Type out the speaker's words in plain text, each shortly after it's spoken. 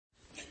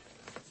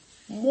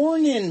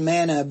Morning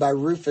Manna by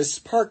Rufus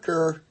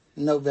Parker,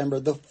 November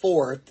the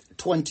 4th,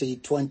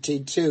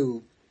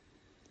 2022.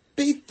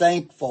 Be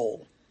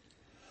thankful.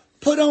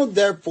 Put on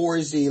therefore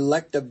as the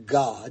elect of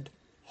God,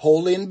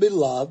 holy and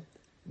beloved,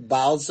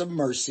 bowels of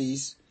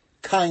mercies,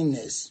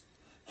 kindness,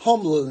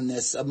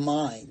 humbleness of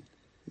mind,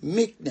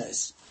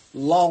 meekness,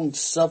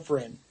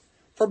 long-suffering,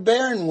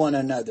 forbearing one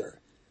another,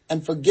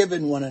 and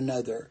forgiving one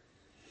another.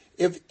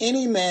 If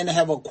any man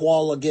have a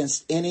quarrel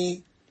against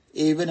any,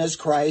 even as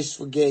Christ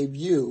forgave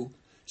you,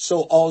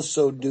 so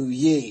also do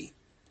ye.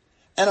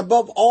 And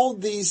above all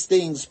these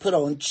things put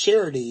on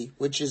charity,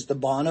 which is the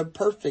bond of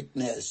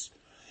perfectness.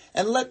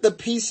 And let the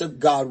peace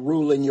of God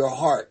rule in your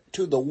heart,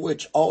 to the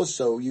which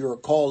also you are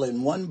called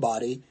in one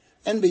body,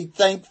 and be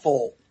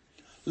thankful.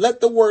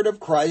 Let the word of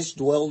Christ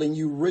dwell in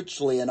you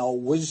richly in all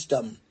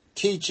wisdom,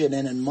 teaching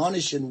and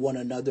admonishing one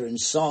another in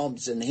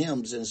psalms and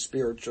hymns and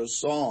spiritual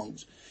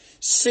songs,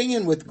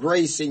 singing with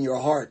grace in your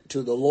heart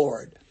to the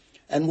Lord.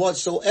 And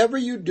whatsoever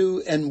you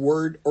do in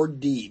word or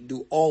deed,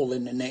 do all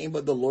in the name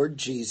of the Lord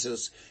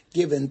Jesus,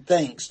 giving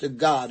thanks to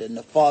God and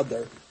the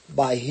Father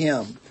by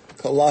him.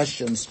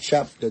 Colossians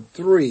chapter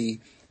 3,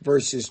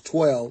 verses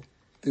 12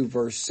 through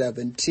verse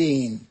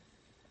 17.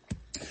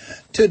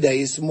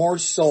 Today's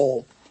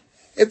morsel.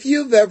 If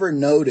you've ever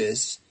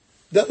noticed,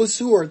 those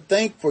who are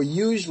thankful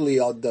usually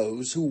are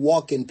those who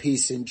walk in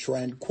peace and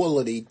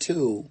tranquility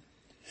too.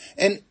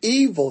 And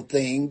evil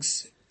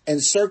things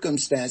and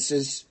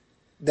circumstances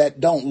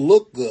that don't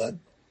look good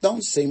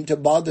don't seem to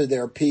bother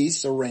their peace,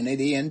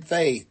 serenity, and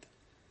faith.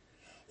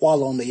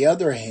 While on the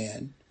other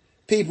hand,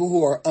 people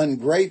who are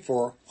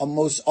ungrateful are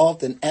most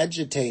often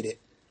agitated,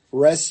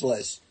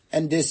 restless,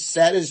 and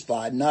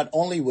dissatisfied not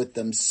only with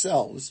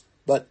themselves,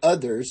 but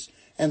others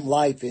and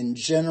life in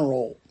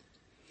general.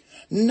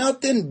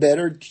 Nothing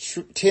better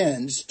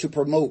tends to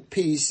promote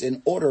peace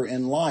and order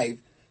in life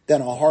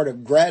than a heart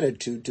of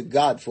gratitude to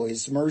God for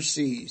his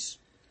mercies.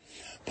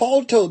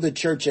 Paul told the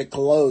church at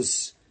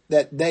Colossae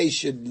that they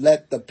should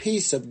let the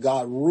peace of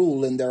God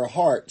rule in their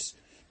hearts,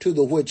 to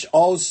the which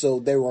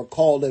also they were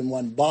called in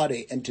one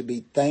body, and to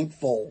be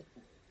thankful.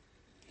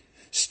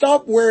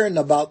 Stop worrying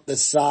about the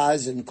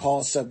size and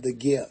cost of the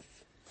gift.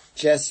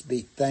 Just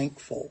be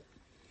thankful.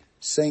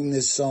 Sing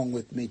this song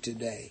with me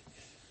today.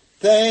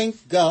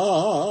 Thank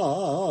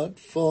God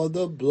for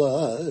the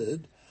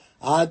blood.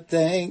 I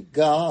thank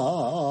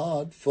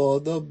God for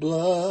the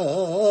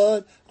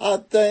blood. I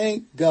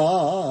thank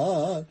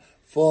God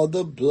for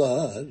the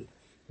blood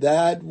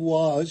that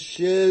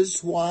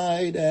washes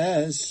white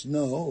as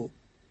snow.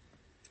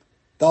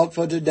 Thought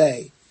for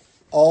today.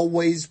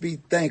 Always be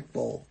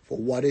thankful for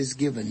what is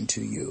given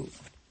to you.